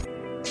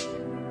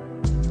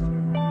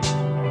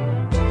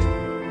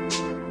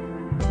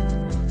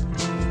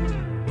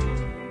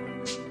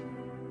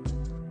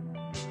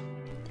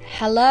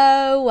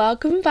Hello,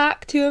 welcome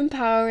back to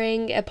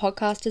Empowering, a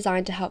podcast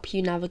designed to help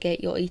you navigate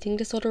your eating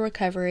disorder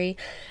recovery,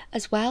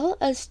 as well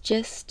as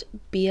just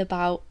be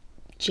about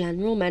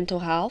general mental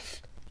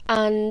health.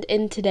 And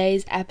in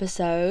today's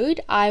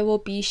episode, I will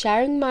be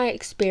sharing my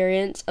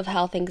experience of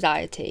health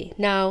anxiety.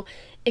 Now,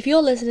 if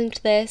you're listening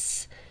to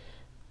this,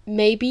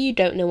 maybe you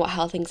don't know what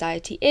health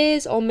anxiety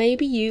is, or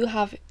maybe you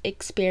have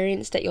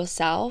experienced it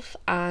yourself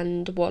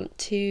and want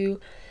to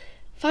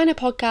find a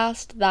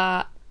podcast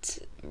that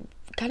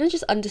kind of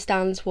just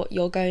understands what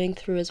you're going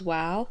through as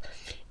well.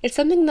 It's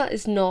something that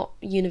is not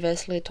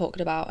universally talked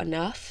about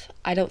enough,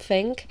 I don't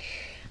think.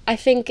 I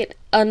think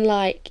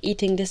unlike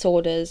eating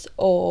disorders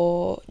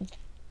or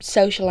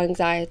social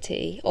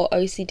anxiety or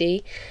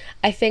OCD,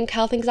 I think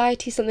health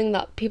anxiety is something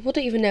that people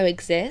don't even know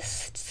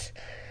exists,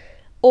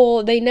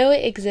 or they know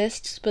it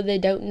exists but they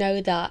don't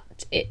know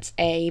that it's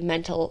a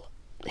mental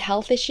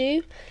health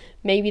issue.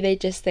 Maybe they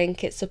just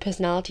think it's a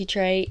personality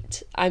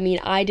trait. I mean,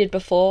 I did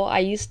before. I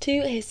used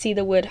to see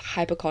the word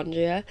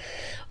hypochondria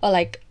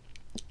or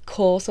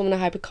call someone a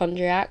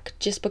hypochondriac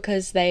just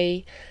because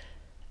they,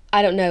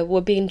 I don't know,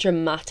 were being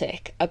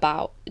dramatic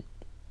about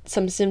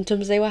some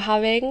symptoms they were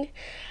having.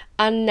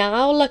 And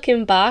now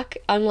looking back,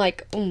 I'm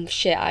like,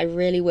 shit, I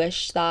really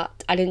wish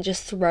that I didn't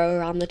just throw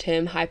around the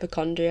term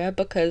hypochondria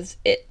because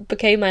it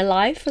became my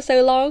life for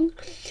so long.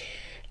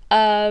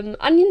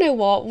 And you know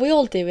what? We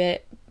all do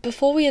it.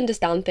 Before we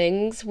understand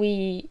things,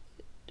 we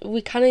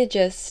kind of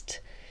just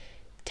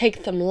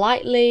take them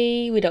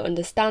lightly. We don't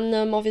understand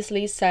them,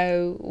 obviously,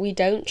 so we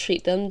don't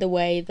treat them the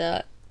way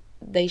that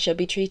they should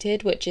be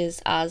treated, which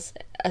is as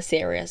a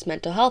serious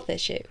mental health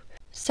issue.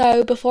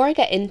 So before I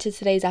get into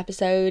today's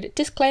episode,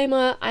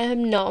 disclaimer, I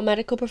am not a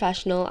medical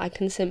professional. I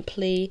can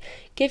simply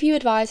give you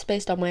advice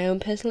based on my own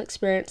personal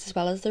experience as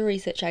well as the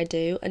research I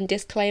do. And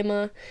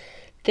disclaimer,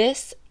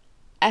 this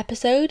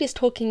episode is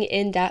talking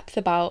in depth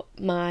about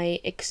my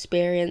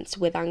experience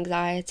with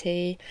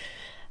anxiety.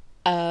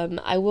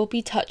 I will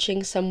be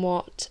touching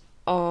somewhat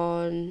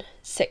on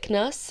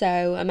sickness,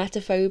 so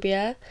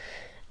emetophobia,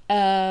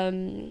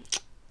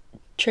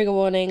 trigger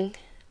warning,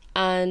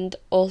 and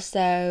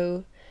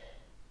also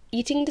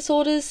eating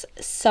disorders.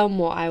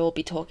 Somewhat I will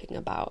be talking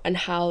about and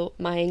how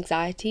my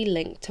anxiety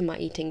linked to my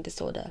eating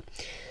disorder.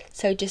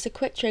 So just a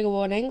quick trigger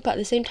warning, but at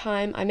the same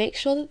time I make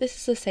sure that this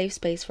is a safe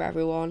space for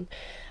everyone.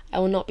 I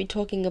will not be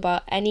talking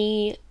about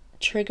any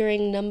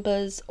triggering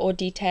numbers or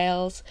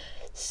details,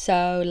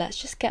 so let's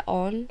just get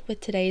on with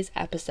today's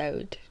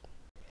episode.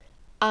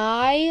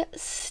 I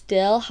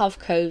still have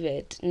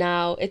COVID.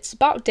 Now, it's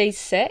about day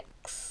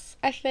 6,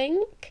 I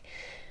think,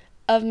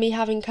 of me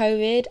having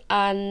COVID,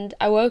 and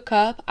I woke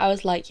up, I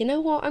was like, you know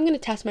what, I'm going to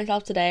test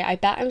myself today. I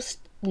bet I'm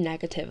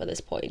negative at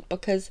this point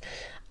because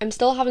I'm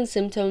still having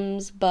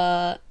symptoms,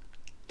 but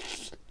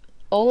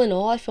all in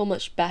all, I feel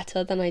much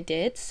better than I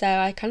did, so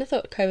I kind of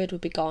thought COVID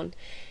would be gone.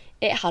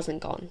 It hasn't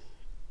gone.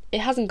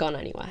 It hasn't gone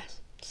anywhere.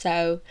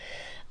 So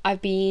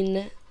I've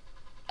been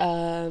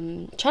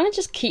trying to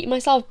just keep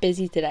myself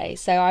busy today.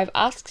 So I've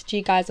asked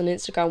you guys on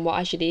Instagram what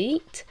I should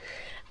eat,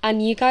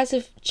 and you guys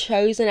have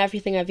chosen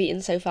everything I've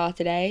eaten so far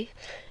today,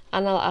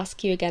 and I'll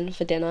ask you again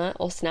for dinner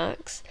or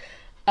snacks.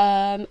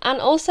 And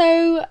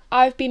also,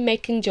 I've been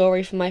making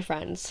jewellery for my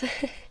friends.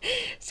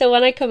 So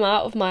when I come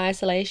out of my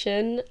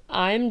isolation,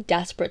 I'm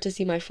desperate to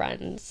see my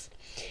friends.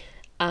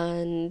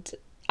 And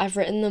I've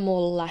written them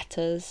all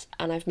letters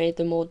and I've made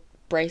them all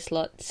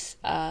bracelets.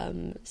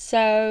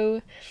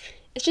 So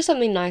it's just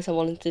something nice I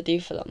wanted to do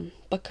for them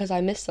because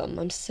I miss them.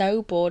 I'm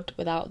so bored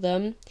without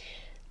them.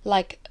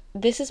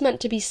 This is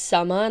meant to be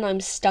summer and I'm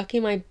stuck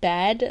in my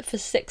bed for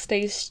 6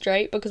 days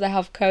straight because I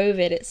have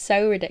COVID. It's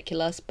so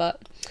ridiculous,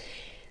 but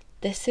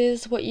this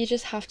is what you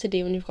just have to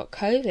do when you've got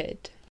COVID.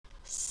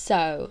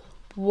 So,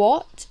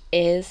 what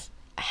is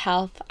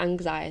health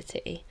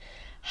anxiety?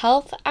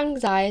 Health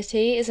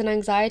anxiety is an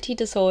anxiety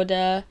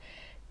disorder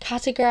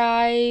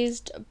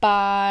categorized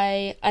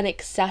by an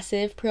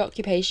excessive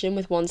preoccupation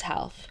with one's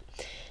health.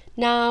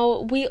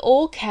 Now, we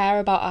all care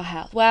about our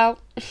health. Well,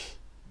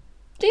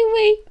 do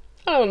we?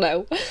 I don't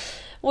know.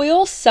 We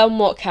all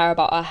somewhat care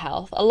about our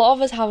health. A lot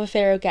of us have a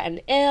fear of getting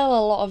ill,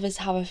 a lot of us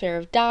have a fear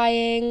of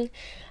dying.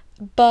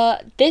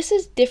 But this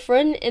is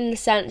different in the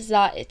sense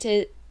that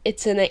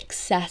it's an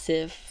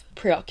excessive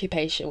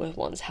preoccupation with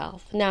one's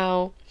health.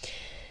 Now,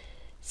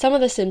 some of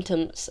the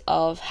symptoms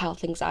of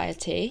health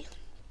anxiety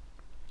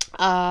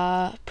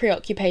are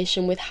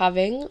preoccupation with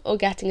having or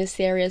getting a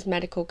serious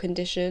medical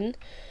condition,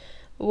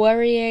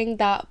 worrying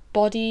that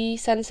body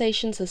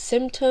sensations are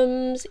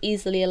symptoms,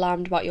 easily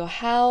alarmed about your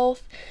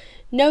health,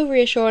 no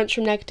reassurance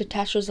from negative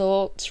test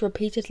results,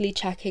 repeatedly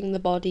checking the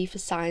body for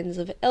signs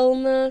of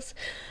illness,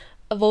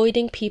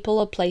 avoiding people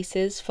or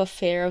places for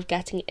fear of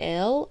getting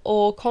ill,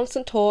 or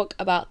constant talk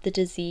about the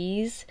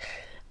disease,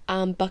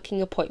 and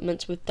booking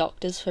appointments with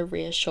doctors for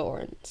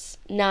reassurance.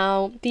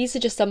 Now, these are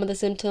just some of the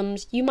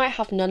symptoms. You might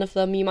have none of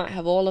them, you might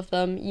have all of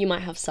them, you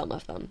might have some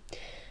of them.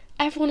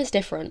 Everyone is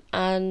different,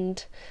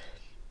 and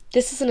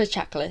this isn't a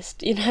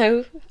checklist, you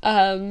know?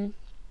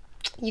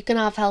 You can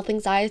have health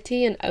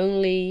anxiety and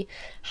only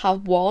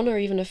have one or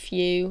even a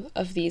few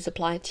of these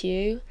apply to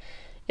you.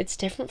 It's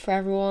different for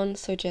everyone,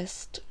 so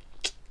just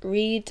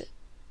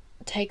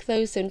take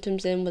those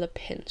symptoms in with a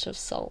pinch of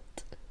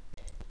salt.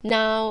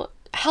 Now,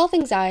 health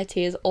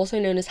anxiety is also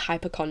known as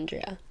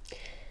hypochondria.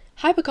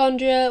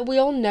 Hypochondria, we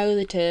all know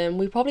the term,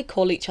 we probably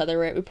call each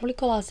other it, we probably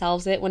call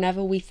ourselves it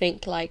whenever we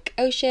think like,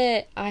 oh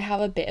shit, I have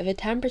a bit of a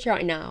temperature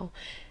right now.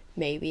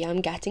 Maybe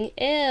I'm getting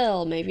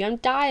ill, maybe I'm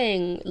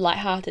dying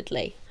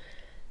lightheartedly.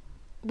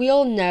 We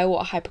all know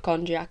what a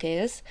hypochondriac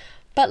is,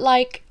 but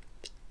like,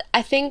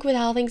 I think with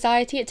health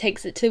anxiety, it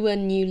takes it to a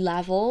new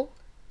level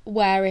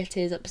where it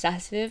is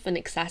obsessive and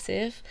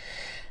excessive.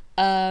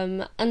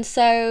 And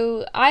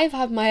so I've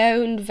had my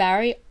own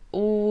very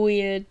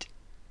weird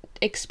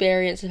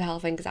experience of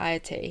health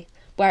anxiety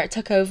where it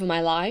took over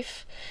my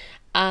life,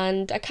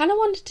 and I kind of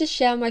wanted to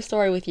share my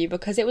story with you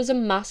because it was a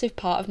massive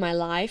part of my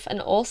life and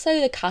also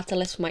the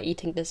catalyst for my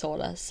eating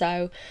disorder.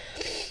 So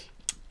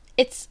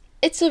it's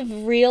a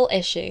real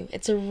issue.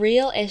 It's a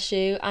real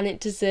issue and it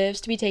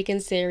deserves to be taken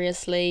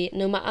seriously,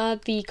 no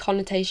matter the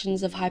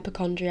connotations of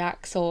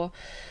hypochondriacs or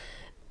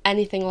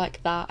anything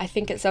like that. I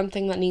think it's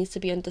something that needs to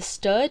be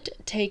understood,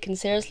 taken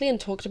seriously, and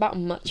talked about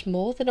much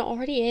more than it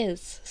already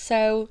is.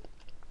 So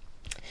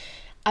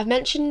I've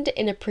mentioned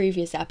in a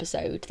previous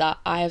episode that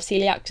I have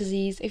celiac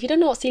disease. If you don't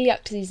know what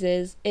celiac disease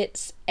is,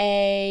 it's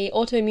a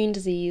autoimmune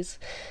disease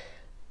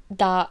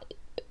that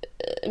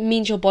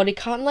means your body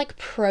can't like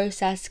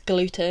process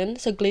gluten.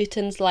 So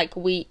gluten's like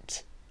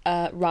wheat,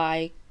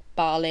 rye,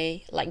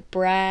 barley, like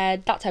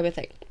bread, that type of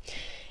thing.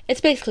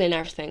 It's basically in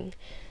everything.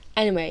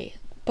 Anyway,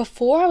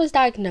 before I was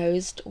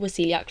diagnosed with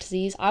celiac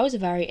disease, I was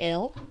very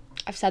ill.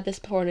 I've said this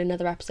before in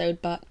another episode,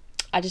 but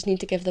I just need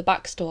to give the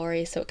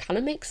backstory so it kind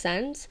of makes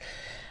sense.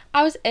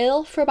 I was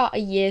ill for about a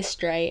year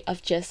straight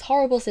of just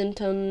horrible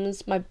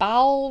symptoms. My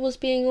bowel was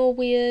being all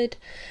weird.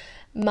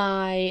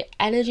 My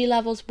energy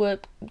levels were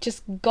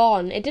just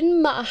gone. It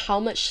didn't matter how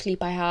much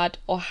sleep I had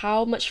or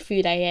how much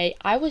food I ate.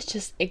 I was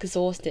just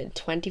exhausted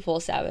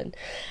 24/7.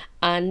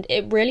 And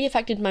it really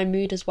affected my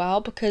mood as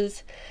well,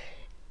 because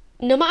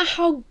no matter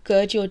how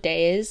good your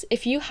day is,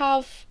 if you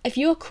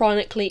are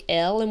chronically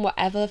ill in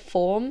whatever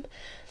form,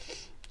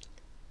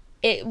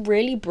 it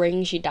really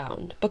brings you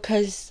down.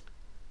 Because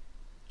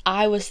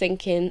I was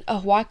thinking,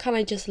 oh, why can't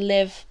I just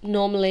live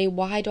normally?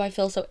 Why do I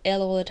feel so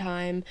ill all the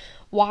time?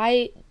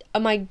 Why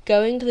am I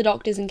going to the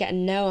doctors and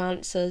getting no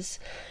answers?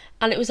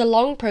 And it was a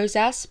long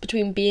process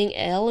between being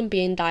ill and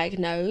being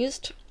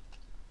diagnosed.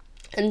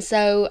 And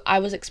so I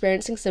was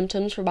experiencing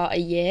symptoms for about a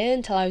year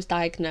until I was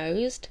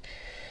diagnosed.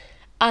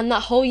 And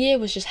that whole year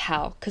was just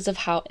hell because of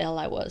how ill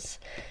I was.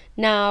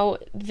 Now,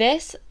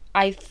 this,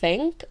 I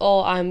think,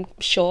 or I'm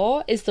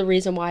sure, is the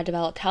reason why I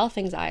developed health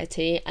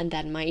anxiety and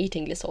then my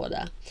eating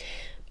disorder.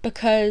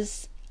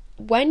 Because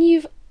when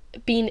you've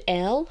been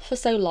ill for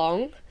so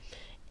long,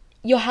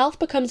 your health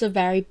becomes a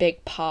very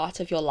big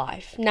part of your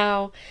life.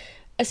 Now,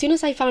 as soon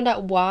as I found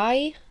out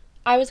why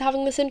I was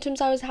having the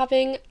symptoms I was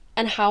having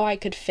and how I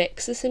could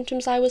fix the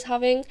symptoms I was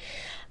having,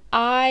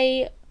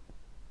 I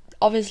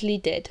obviously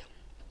did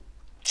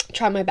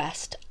try my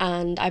best,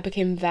 and I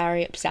became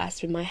very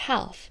obsessed with my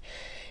health.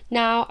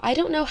 Now, I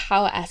don't know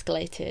how it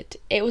escalated.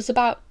 It was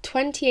about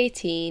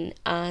 2018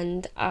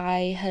 and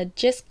I had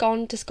just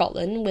gone to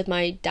Scotland with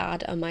my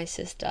dad and my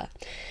sister.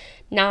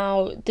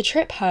 Now, the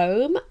trip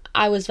home,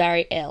 I was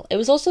very ill. It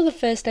was also the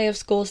first day of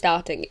school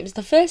starting. It was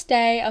the first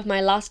day of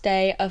my last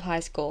day of high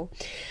school.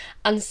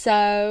 And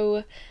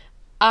so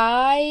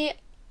I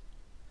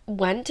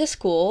went to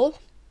school,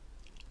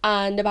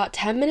 and about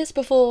 10 minutes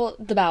before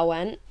the bell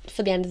went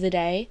for the end of the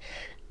day,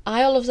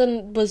 I all of a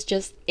sudden was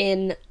just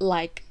in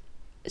like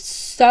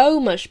so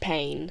much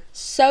pain,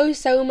 so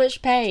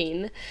much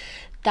pain,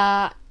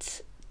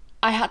 that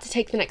I had to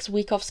take the next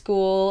week off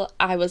school.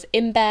 I was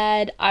in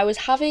bed. I was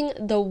having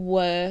the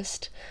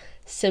worst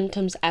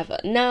symptoms ever.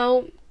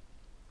 Now,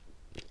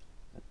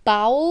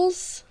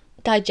 bowels,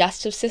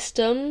 digestive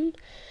system,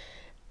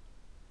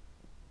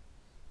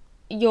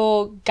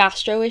 your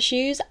gastro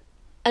issues,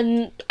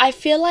 and I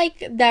feel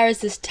like there is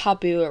this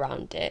taboo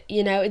around it.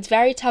 You know, it's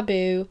very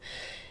taboo.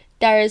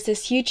 There is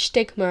this huge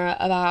stigma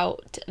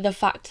about the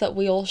fact that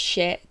we all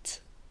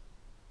shit.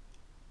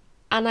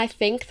 And I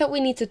think that we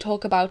need to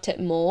talk about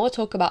it more,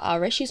 talk about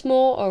our issues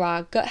more or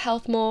our gut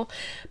health more,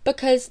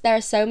 because there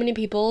are so many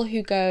people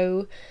who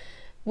go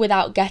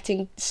without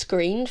getting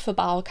screened for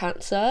bowel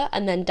cancer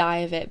and then die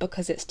of it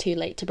because it's too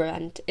late to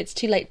prevent, it's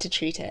too late to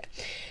treat it.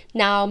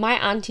 Now, my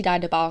auntie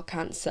died of bowel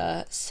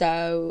cancer,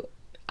 so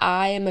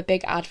I am a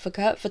big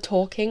advocate for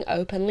talking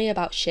openly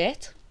about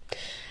shit.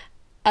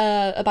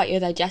 About your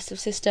digestive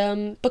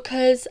system,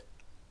 because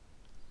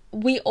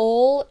we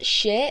all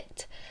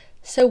shit,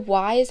 so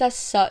why is there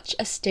such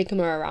a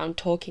stigma around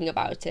talking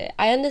about it?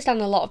 I understand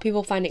a lot of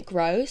people find it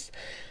gross,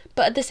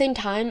 but at the same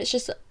time it's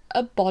just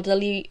a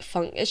bodily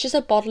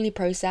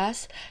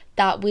process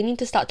that we need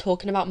to start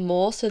talking about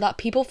more so that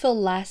people feel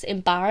less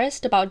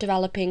embarrassed about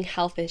developing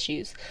health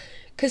issues.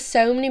 Because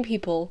so many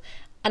people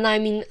And I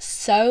mean,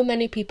 so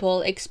many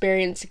people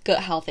experience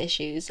gut health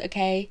issues,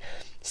 okay?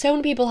 So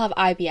many people have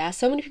IBS,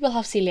 so many people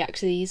have celiac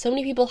disease, so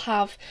many people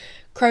have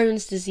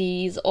Crohn's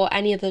disease or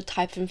any other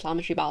type of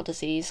inflammatory bowel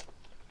disease.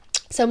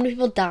 So many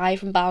people die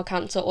from bowel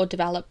cancer or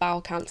develop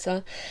bowel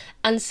cancer.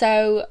 And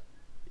so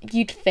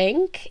you'd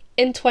think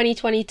in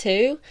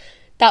 2022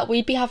 that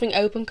we'd be having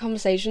open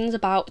conversations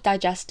about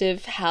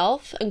digestive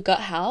health and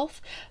gut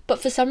health,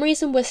 but for some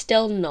reason we're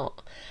still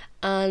not.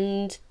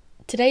 And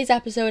today's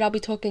episode I'll be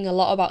talking a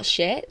lot about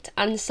shit,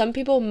 and some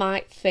people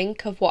might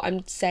think of what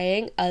I'm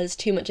saying as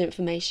too much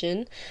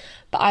information,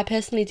 but I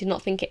personally do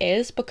not think it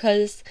is,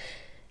 because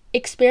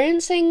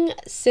experiencing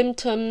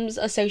symptoms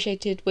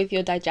associated with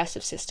your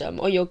digestive system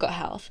or your gut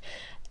health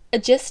are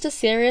just as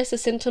serious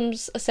as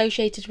symptoms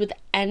associated with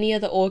any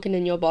other organ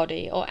in your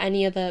body or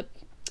any other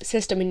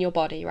system in your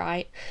body,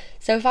 right?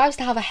 So if I was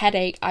to have a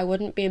headache, I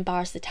wouldn't be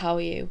embarrassed to tell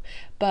you,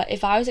 but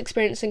if I was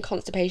experiencing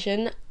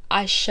constipation,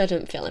 I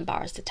shouldn't feel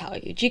embarrassed to tell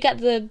you. Do you get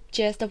the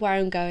gist of where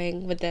I'm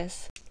going with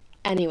this?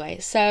 Anyway,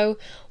 so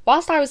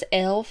whilst I was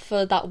ill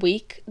for that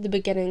week, the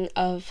beginning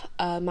of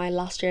my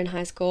last year in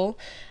high school,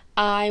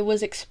 I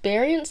was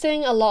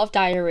experiencing a lot of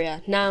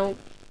diarrhea. Now,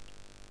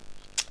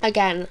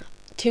 again,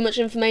 too much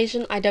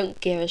information, I don't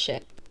give a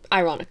shit,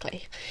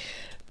 ironically.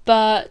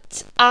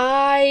 But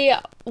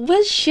I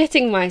was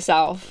shitting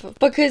myself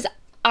because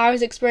I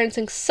was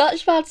experiencing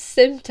such bad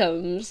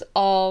symptoms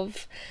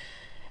of...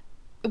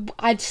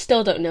 I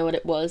still don't know what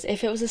it was.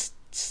 If it was a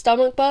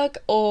stomach bug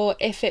or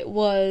if it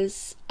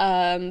was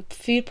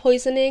food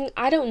poisoning,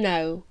 I don't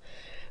know.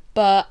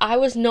 But I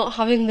was not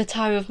having the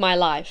time of my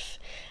life.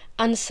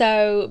 And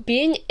so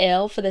being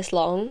ill for this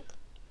long,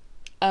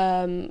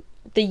 the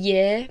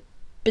year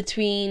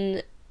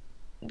between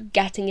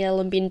getting ill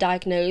and being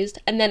diagnosed,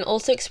 and then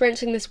also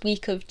experiencing this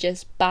week of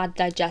just bad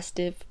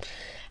digestive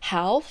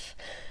health,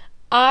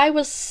 I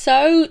was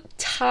so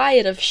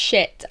tired of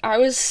shit. I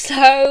was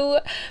so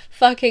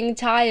fucking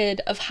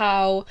tired of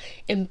how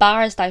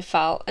embarrassed I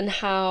felt and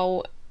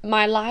how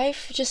my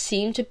life just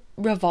seemed to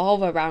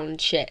revolve around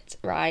shit,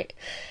 right?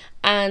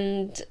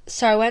 And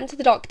so I went to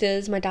the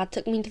doctors. My dad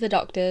took me to the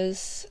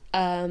doctors.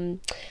 I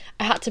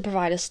had to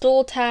provide a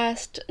stool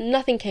test.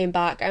 Nothing came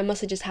back. I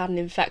must have just had an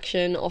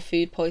infection or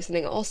food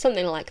poisoning or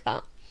something like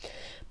that.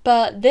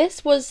 But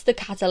this was the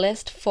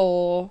catalyst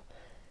for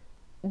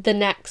the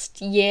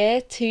next year,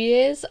 2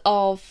 years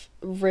of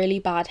really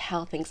bad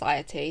health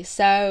anxiety.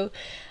 So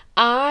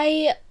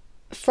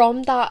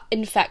from that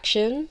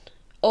infection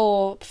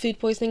or food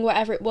poisoning,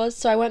 whatever it was,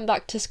 so I went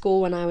back to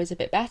school when I was a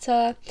bit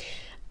better,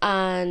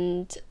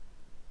 and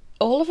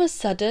all of a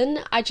sudden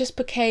I just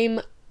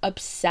became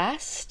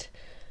obsessed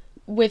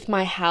with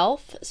my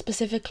health,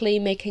 specifically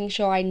making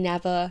sure I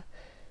never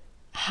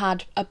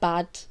had a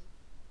bad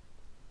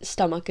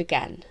stomach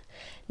again.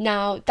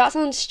 Now, that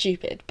sounds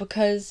stupid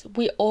because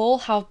we all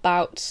have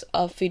bouts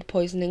of food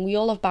poisoning, we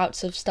all have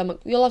bouts of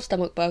we all have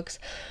stomach bugs,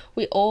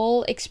 we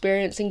all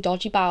experiencing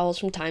dodgy bowels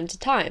from time to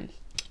time,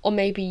 or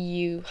maybe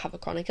you have a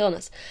chronic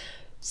illness.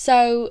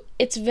 So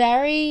it's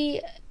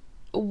very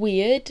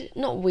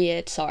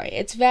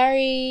it's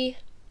very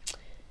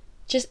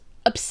just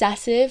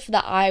obsessive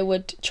that I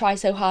would try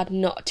so hard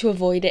not to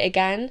avoid it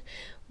again,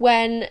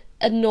 when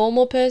a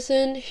normal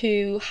person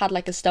who had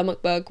like a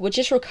stomach bug would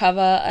just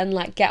recover and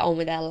like get on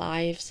with their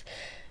lives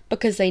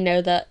because they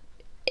know that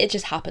it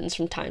just happens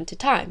from time to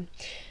time.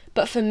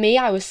 But for me,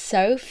 I was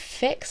so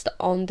fixed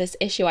on this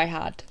issue I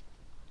had.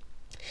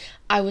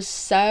 I was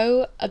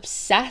so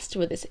obsessed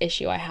with this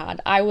issue I had.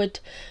 I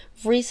would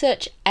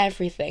research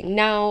everything.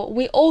 Now,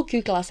 we all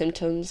Google our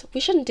symptoms.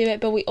 We shouldn't do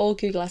it, but we all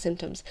Google our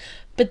symptoms.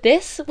 But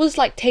this was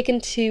like taken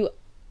to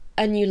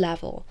a new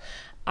level.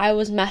 I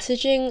was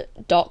messaging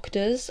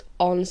doctors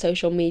on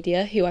social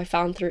media who I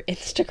found through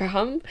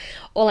Instagram,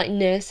 or like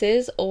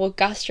nurses or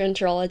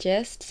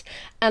gastroenterologists,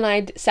 and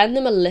I'd send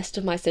them a list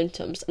of my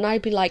symptoms and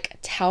I'd be like,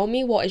 tell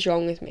me what is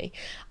wrong with me.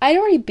 I'd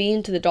already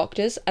been to the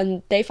doctors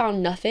and they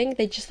found nothing.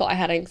 They just thought I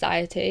had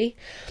anxiety.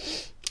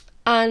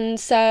 And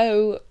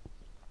so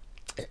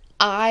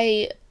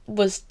I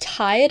was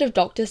tired of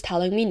doctors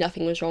telling me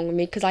nothing was wrong with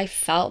me because I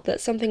felt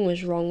that something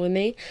was wrong with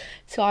me.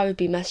 So I would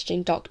be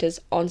messaging doctors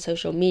on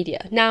social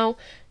media. Now,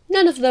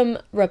 none of them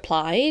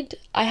replied.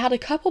 I had a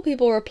couple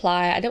people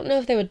reply. I don't know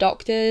if they were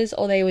doctors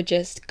or they were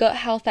just gut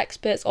health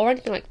experts or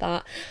anything like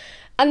that.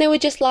 And they were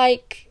just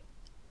like,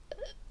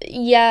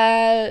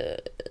 yeah,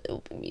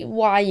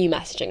 why are you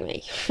messaging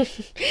me?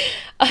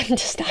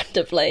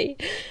 Understandably.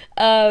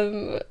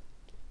 Anyway,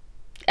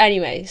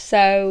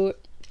 so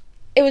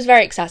it was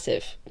very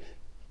excessive.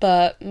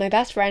 But my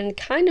best friend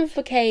kind of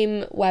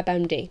became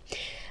WebMD.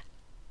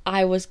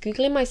 I was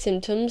Googling my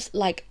symptoms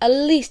like at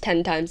least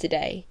 10 times a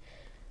day.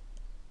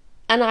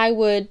 And I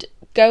would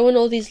go on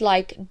all these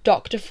like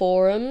doctor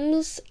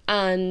forums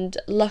and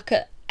look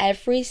at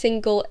every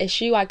single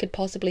issue I could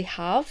possibly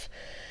have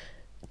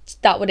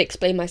that would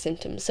explain my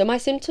symptoms. So my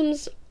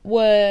symptoms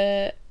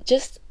were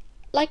just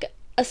like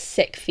a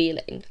sick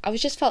feeling. I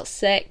was just felt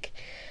sick.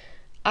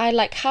 I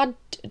like had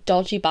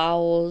dodgy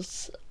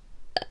bowels,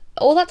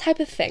 all that type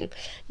of thing.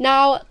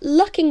 Now,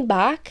 looking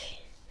back,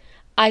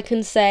 I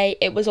can say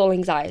it was all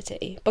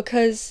anxiety,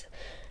 because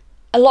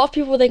a lot of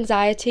people with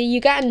anxiety, you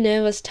get a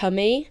nervous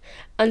tummy,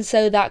 and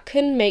so that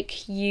can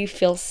make you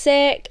feel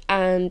sick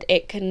and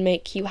it can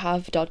make you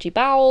have dodgy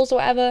bowels or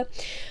whatever.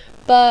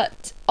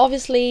 But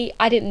obviously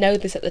I didn't know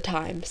this at the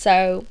time,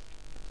 so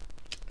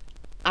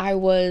I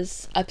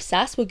was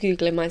obsessed with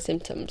Googling my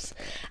symptoms,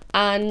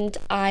 and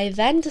I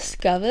then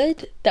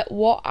discovered that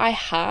what I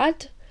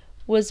had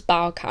was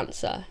bowel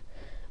cancer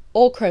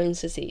or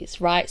Crohn's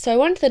disease, right? So I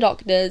went to the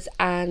doctors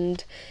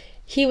and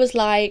he was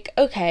like,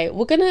 okay,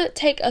 we're going to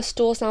take a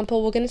stool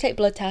sample, we're going to take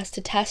blood tests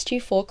to test you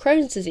for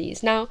Crohn's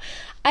disease. Now,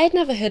 I had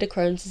never heard of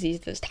Crohn's disease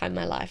at this time in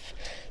my life.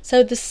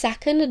 So the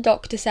second a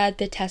doctor said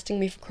they're testing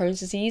me for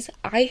Crohn's disease,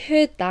 I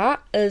heard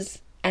that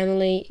as,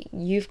 Emily,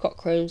 you've got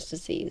Crohn's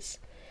disease.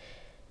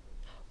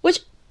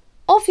 Which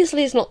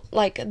obviously is not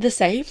like the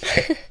same.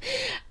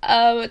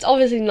 It's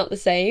obviously not the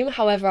same.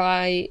 However,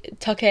 I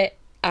took it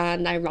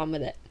and I ran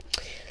with it.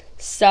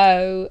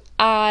 So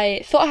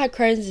I thought I had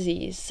Crohn's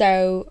disease.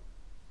 So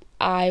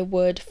I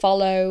would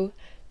follow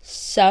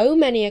so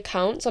many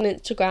accounts on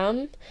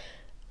Instagram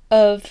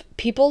of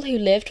people who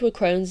lived with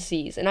Crohn's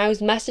disease, and I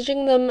was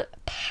messaging them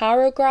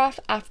paragraph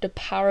after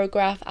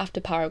paragraph after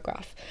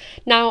paragraph.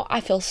 Now, I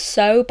feel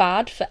so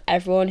bad for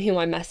everyone who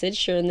I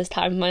messaged during this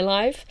time of my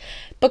life,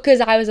 because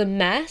I was a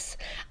mess,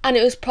 and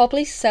it was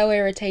probably so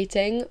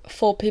irritating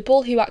for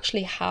people who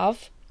actually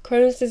have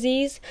Crohn's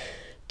disease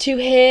to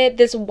hear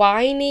this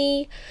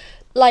whiny,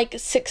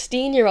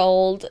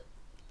 16-year-old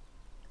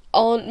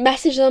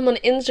message them on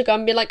Instagram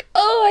and be like,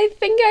 oh, I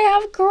think I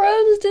have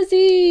Crohn's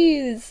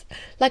disease.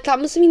 That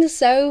must have been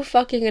so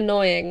fucking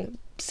annoying.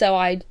 So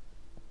I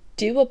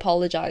do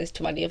apologise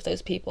to any of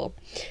those people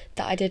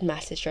that I did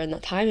message during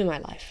that time in my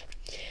life.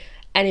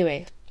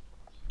 Anyway,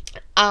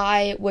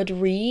 I would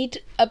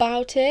read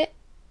about it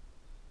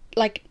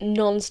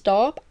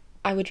non-stop.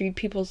 I would read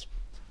people's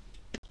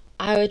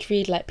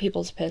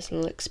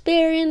personal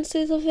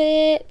experiences of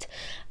it.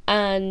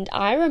 And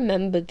I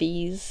remember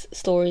these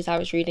stories I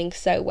was reading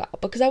so well,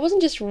 because I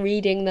wasn't just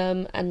reading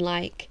them and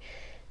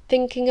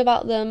thinking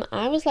about them.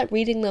 I was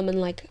reading them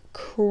and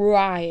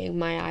crying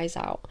my eyes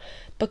out,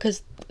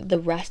 because the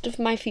rest of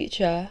my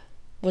future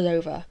was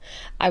over.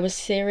 I was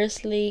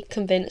seriously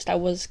convinced I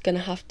was gonna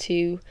have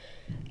to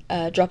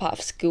drop out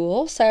of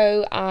school,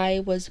 so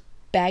I was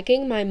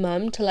begging my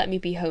mum to let me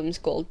be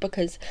homeschooled,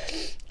 because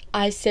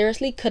I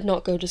seriously could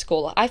not go to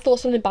school. I thought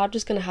something bad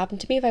was going to happen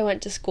to me if I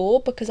went to school,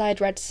 because I had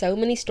read so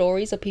many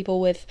stories of people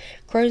with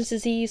Crohn's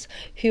disease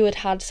who had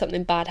had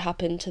something bad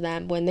happen to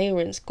them when they were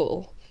in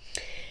school.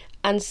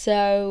 And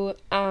so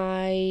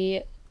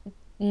I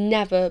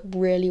never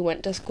really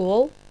went to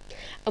school.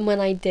 And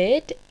when I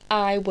did,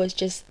 I was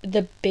just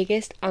the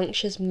biggest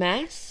anxious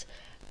mess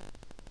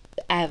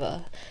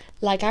ever.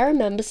 I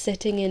remember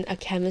sitting in a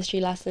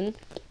chemistry lesson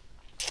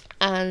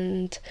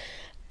and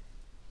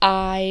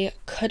I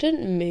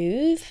couldn't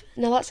move.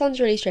 Now that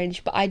sounds really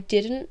strange, but I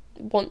didn't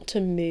want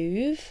to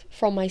move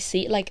from my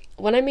seat.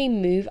 When I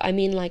mean move, I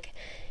mean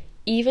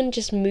even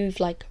just move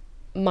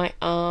my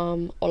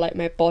arm or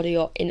my body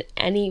or in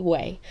any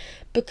way,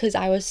 because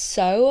I was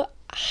so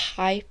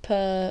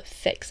hyper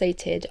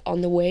fixated on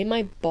the way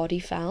my body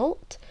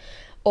felt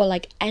or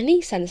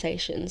any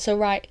sensation. So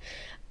right,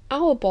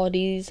 our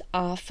bodies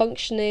are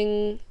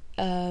functioning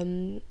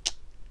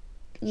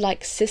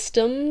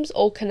systems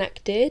all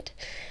connected.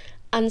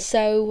 And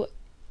so,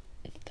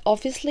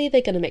 obviously,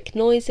 they're going to make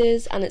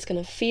noises, and it's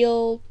going to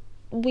feel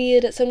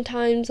weird at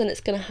sometimes, and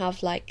it's going to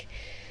have,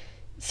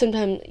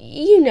 sometimes,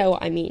 you know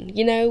what I mean,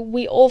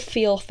 we all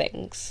feel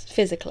things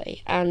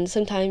physically, and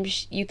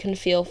sometimes you can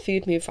feel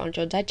food move around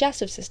your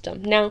digestive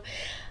system. Now,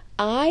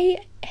 I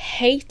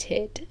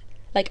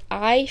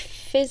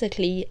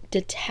physically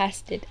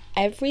detested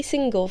every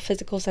single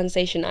physical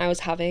sensation I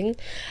was having,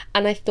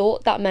 and I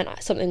thought that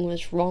meant something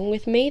was wrong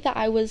with me, that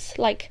I was,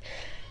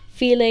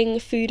 feeling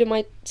food in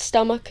my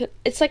stomach.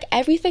 It's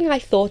everything I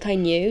thought I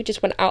knew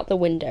just went out the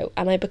window,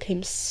 and I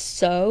became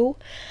so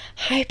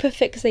hyper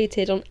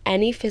fixated on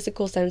any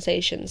physical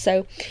sensation.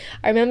 So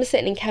I remember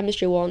sitting in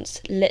chemistry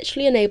once,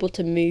 literally unable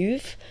to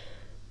move,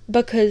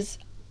 because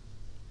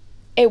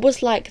it was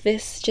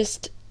this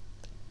just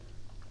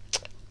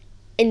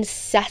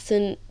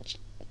incessant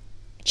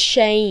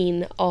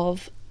chain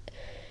of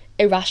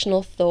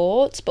irrational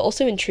thoughts, but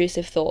also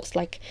intrusive thoughts.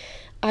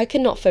 I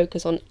could not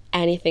focus on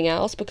anything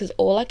else, because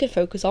all I could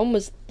focus on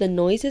was the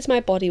noises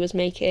my body was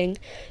making,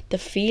 the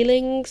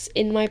feelings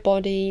in my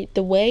body,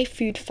 the way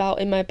food felt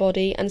in my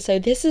body. And so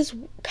this is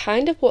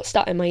kind of what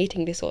started my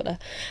eating disorder.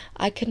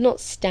 I could not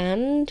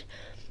stand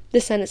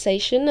the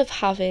sensation of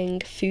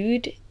having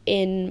food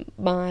in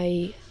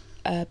my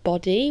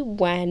body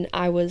when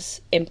I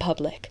was in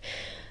public,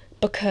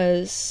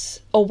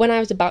 or when I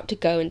was about to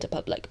go into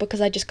public, because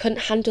I just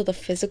couldn't handle the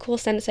physical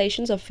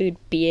sensations of food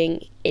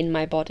being in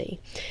my body.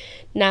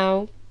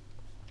 Now,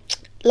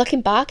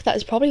 looking back, that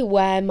is probably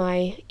where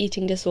my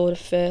eating disorder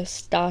first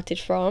started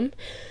from,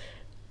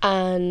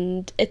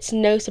 and it's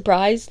no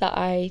surprise that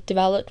I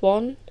developed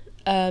one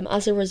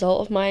as a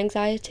result of my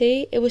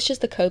anxiety. It was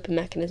just a coping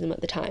mechanism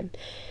at the time.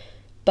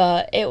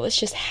 but it was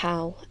just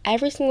hell.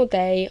 Every single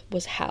day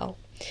was hell.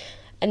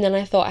 And then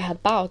I thought I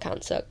had bowel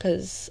cancer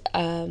because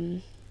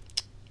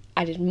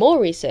I did more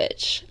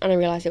research and I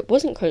realised it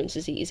wasn't Crohn's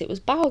disease, it was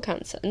bowel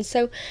cancer. And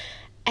so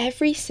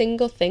every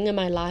single thing in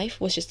my life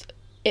was just,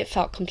 it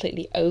felt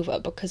completely over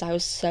because I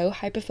was so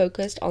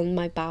hyper-focused on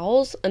my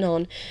bowels and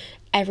on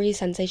every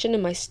sensation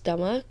in my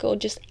stomach, or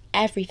just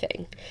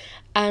everything.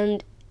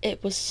 And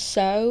it was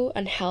so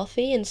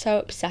unhealthy and so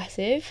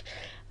obsessive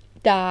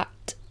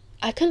that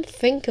I couldn't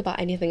think about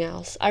anything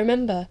else. I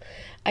remember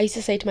I used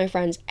to say to my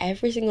friends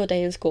every single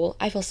day in school,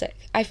 I feel sick,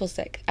 I feel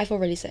sick, I feel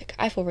really sick,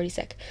 I feel really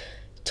sick,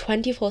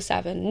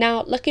 24/7.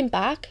 Now, looking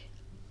back,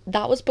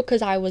 that was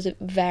because I was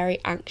very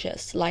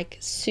anxious, like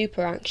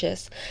super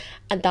anxious,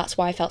 and that's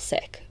why I felt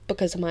sick,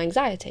 because of my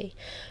anxiety.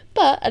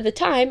 But at the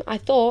time, I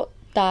thought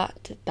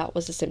that that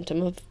was a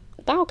symptom of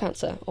bowel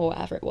cancer or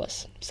whatever it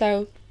was.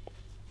 So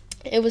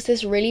it was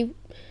this really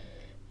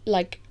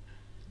like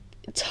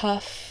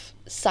tough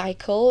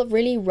cycle,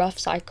 really rough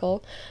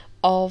cycle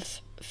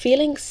of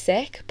feeling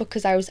sick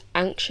because I was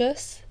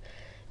anxious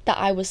that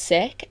I was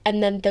sick,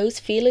 and then those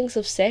feelings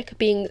of sick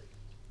being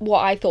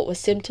what I thought were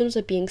symptoms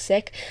of being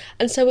sick.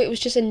 And so it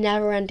was just a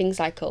never-ending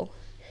cycle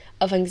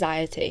of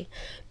anxiety,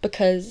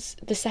 because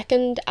the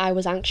second I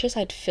was anxious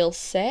I'd feel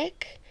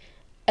sick,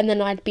 and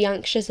then I'd be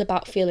anxious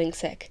about feeling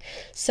sick.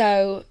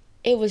 So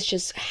it was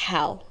just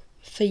hell.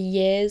 For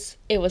years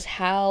it was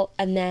hell.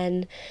 And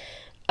then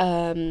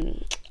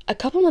a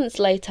couple months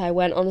later I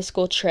went on a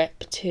school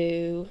trip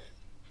to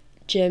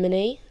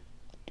Germany.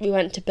 We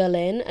went to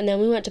Berlin and then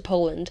we went to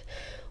Poland.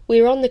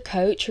 We were on the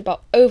coach for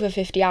about over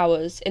 50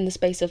 hours in the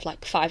space of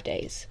like 5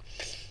 days.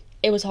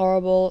 It was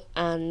horrible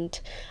and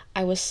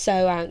I was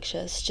so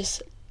anxious,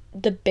 just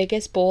the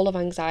biggest ball of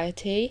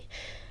anxiety.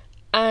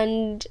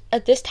 And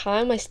at this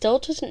time I still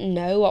didn't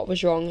know what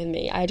was wrong with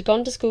me. I had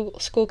gone to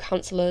school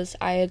counsellors,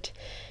 I had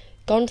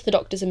gone to the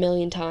doctors a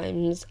million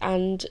times,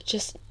 and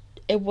just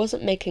it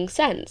wasn't making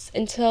sense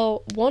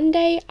until one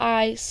day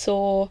I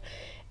saw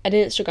an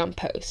Instagram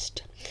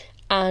post.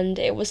 And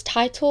it was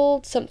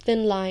titled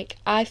something like,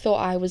 I thought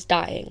I was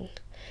dying.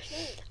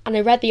 And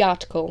I read the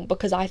article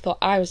because I thought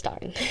I was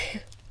dying.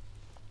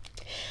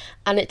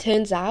 And it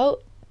turns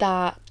out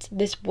that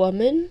this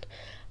woman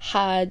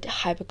had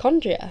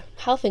hypochondria,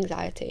 health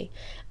anxiety.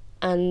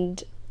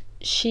 And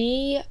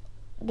she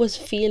was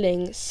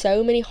feeling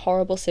so many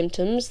horrible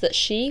symptoms that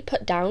she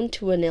put down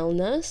to an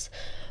illness,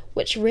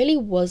 which really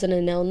wasn't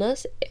an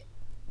illness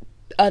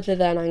other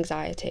than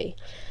anxiety.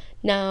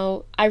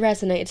 Now, I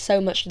resonated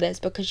so much with this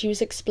because she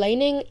was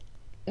explaining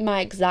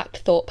my exact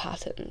thought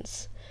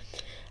patterns.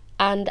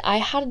 And I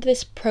had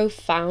this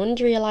profound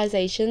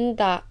realization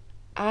that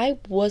I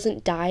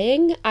wasn't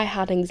dying, I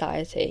had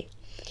anxiety.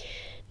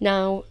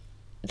 Now,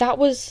 that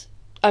was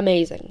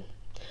amazing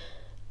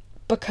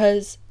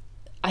because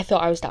I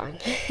thought I was dying.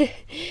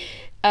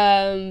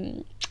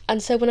 And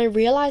so when I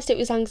realized it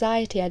was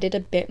anxiety, I did a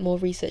bit more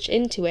research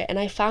into it, and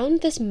I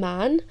found this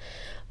man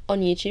on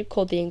YouTube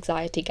called The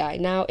Anxiety Guy.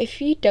 Now,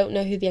 if you don't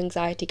know who The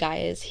Anxiety Guy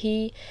is,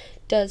 he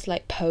does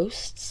like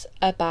posts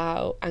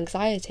about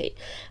anxiety,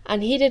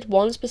 and he did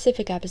one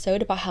specific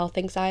episode about health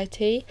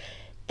anxiety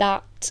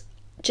that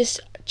just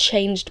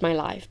changed my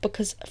life,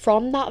 because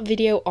from that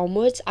video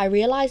onwards I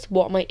realized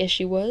what my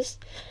issue was,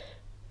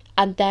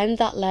 and then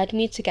that led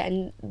me to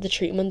getting the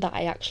treatment that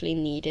I actually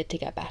needed to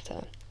get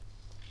better.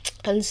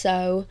 And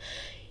so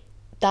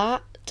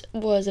that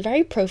was a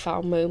very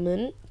profound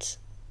moment.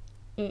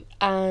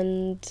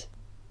 And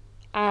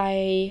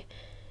I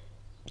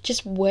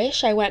just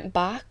wish I went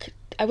back.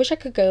 I wish I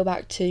could go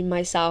back to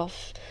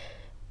myself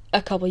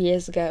a couple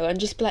years ago and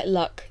just be like,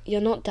 look,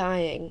 you're not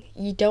dying.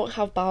 You don't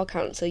have bowel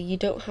cancer. You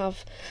don't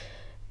have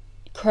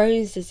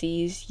Crohn's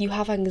disease. You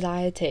have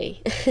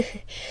anxiety.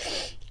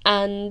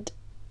 And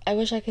I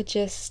wish I could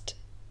just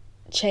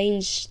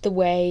change the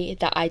way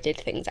that I did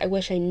things. I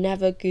wish I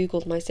never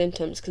Googled my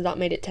symptoms, because that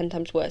made it 10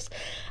 times worse.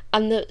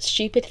 And the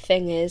stupid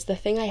thing is, the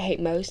thing I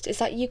hate most is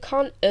that you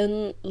can't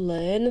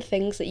unlearn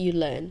things that you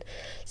learn.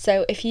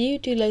 So if you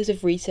do loads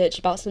of research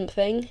about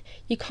something,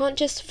 you can't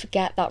just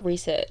forget that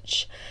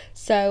research.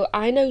 So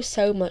I know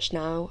so much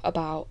now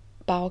about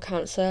bowel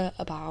cancer,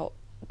 about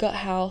gut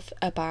health,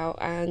 about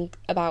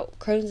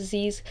Crohn's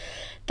disease,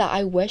 that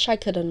I wish I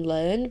could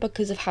unlearn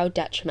because of how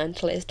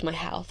detrimental it is to my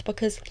health.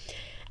 Because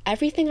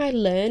everything I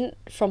learned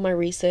from my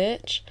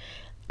research,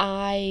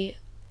 I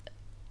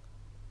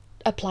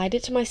applied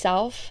it to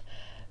myself,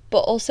 but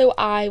also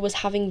I was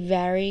having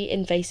very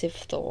invasive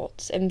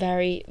thoughts and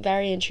very,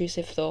 very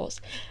intrusive thoughts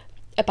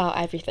about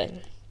everything.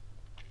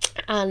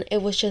 And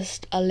it was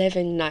just a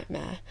living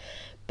nightmare.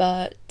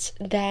 But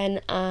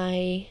then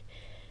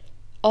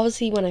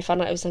obviously when I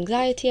found out it was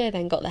anxiety, I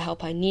then got the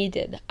help I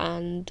needed,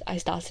 and I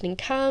started in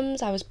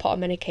CAMS. I was put on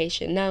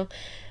medication. Now,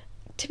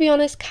 to be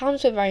honest,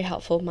 CAMS were very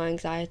helpful with my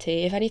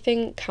anxiety. If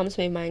anything, CAMS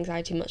made my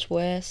anxiety much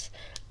worse,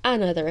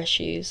 and other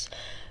issues.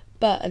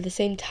 But at the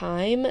same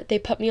time, they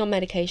put me on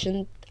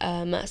medication,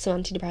 some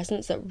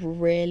antidepressants that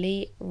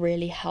really,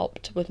 really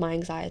helped with my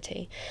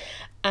anxiety.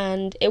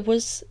 And it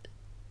was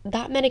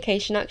that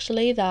medication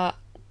actually that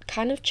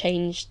kind of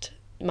changed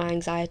my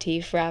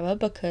anxiety forever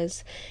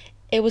because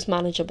it was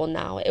manageable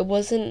now. It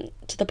wasn't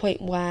to the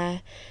point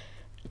where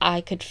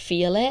I could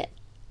feel it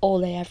all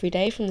day, every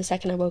day, from the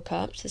second I woke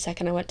up to the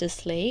second I went to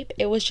sleep.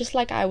 It was just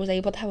like I was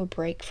able to have a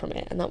break from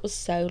it, and that was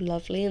so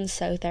lovely and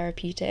so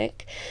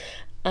therapeutic.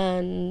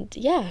 And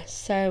yeah,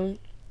 so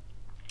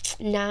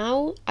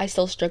now I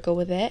still struggle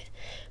with it,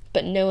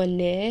 but nowhere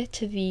near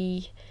to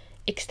the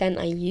extent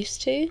I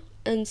used to.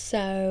 And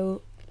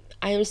so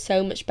I am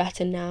so much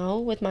better now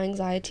with my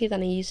anxiety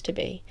than I used to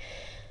be.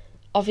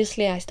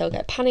 Obviously, I still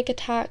get panic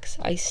attacks,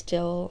 I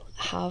still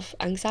have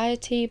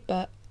anxiety,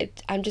 but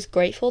I'm just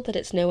grateful that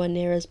it's nowhere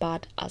near as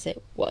bad as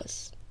it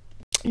was.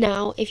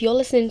 Now, if you're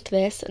listening to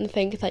this and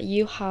think that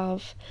you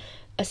have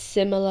a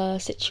similar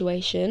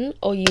situation,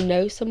 or you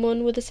know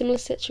someone with a similar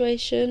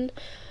situation,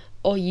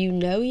 or you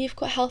know you've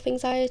got health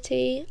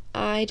anxiety,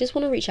 I just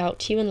want to reach out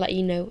to you and let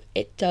you know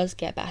it does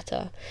get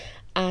better.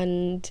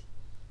 And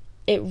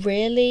it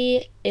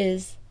really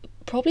is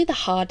probably the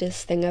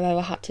hardest thing I've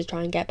ever had to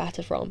try and get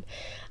better from.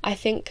 I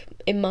think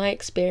in my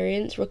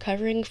experience,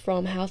 recovering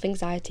from health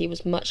anxiety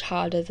was much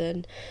harder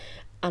than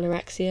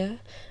anorexia,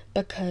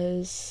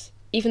 because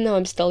even though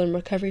I'm still in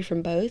recovery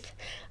from both,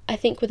 I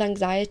think with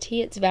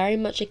anxiety it's very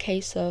much a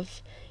case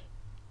of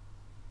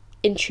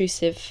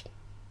intrusive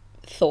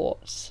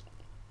thoughts.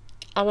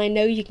 And I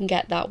know you can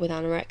get that with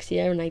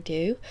anorexia, and I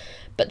do,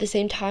 but at the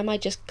same time I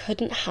just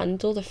couldn't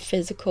handle the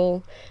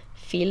physical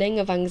feeling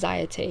of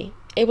anxiety.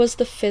 It was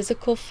the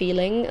physical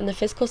feeling and the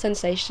physical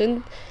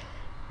sensation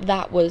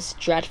that was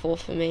dreadful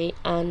for me.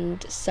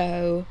 And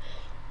so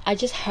I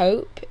just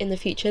hope in the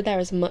future there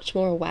is much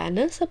more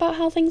awareness about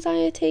health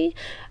anxiety.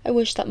 I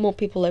wish that more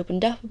people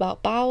opened up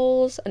about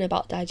bowels and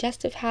about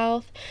digestive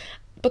health,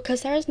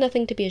 because there is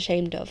nothing to be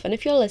ashamed of. And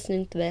if you're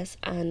listening to this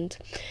and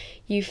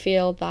you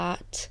feel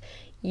that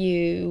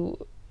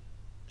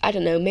I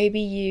don't know,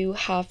 maybe you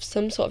have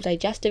some sort of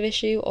digestive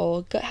issue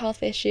or gut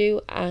health issue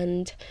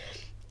and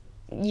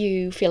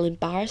you feel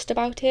embarrassed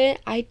about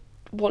it, I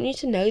want you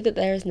to know that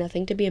there is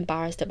nothing to be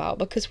embarrassed about,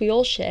 because we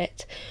all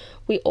shit.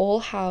 We all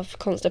have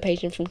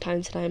constipation from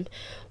time to time.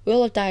 We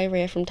all have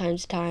diarrhea from time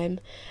to time,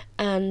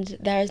 and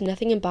there is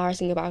nothing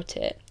embarrassing about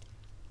it.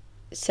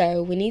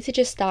 So we need to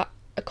just start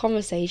a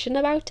conversation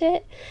about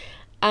it,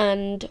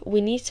 and we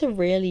need to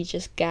really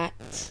just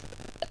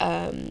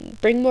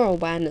bring more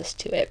awareness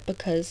to it,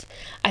 because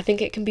I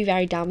think it can be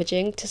very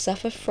damaging to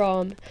suffer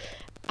from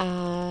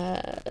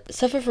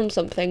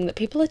something that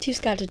people are too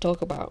scared to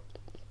talk about.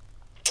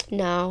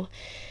 Now,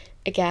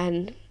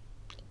 again,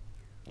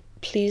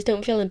 please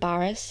don't feel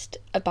embarrassed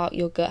about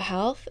your gut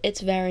health.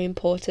 It's very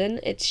important.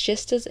 It's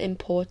just as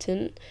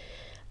important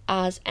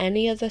as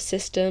any other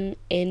system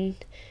in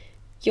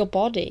your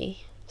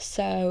body.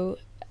 So,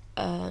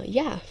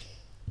 yeah.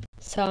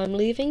 So I'm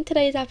leaving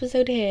today's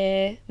episode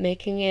here,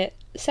 making it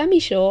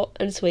semi-short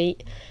and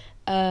sweet.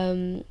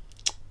 And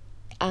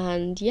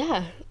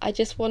yeah, I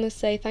just want to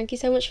say thank you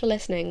so much for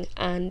listening.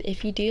 And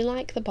if you do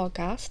like the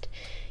podcast,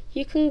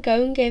 you can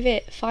go and give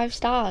it 5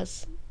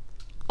 stars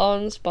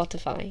on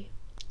Spotify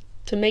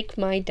to make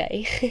my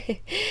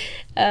day.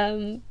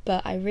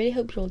 But I really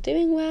hope you're all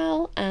doing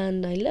well,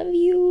 and I love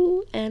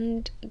you,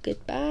 and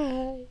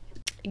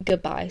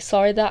goodbye.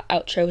 Sorry, that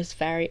outro is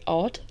very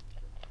odd.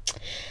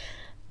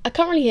 I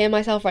can't really hear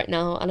myself right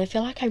now, and I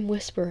feel like I'm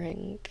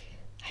whispering.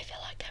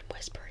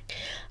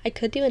 I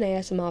could do an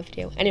ASMR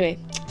video. Anyway,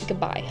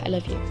 goodbye. I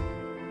love you.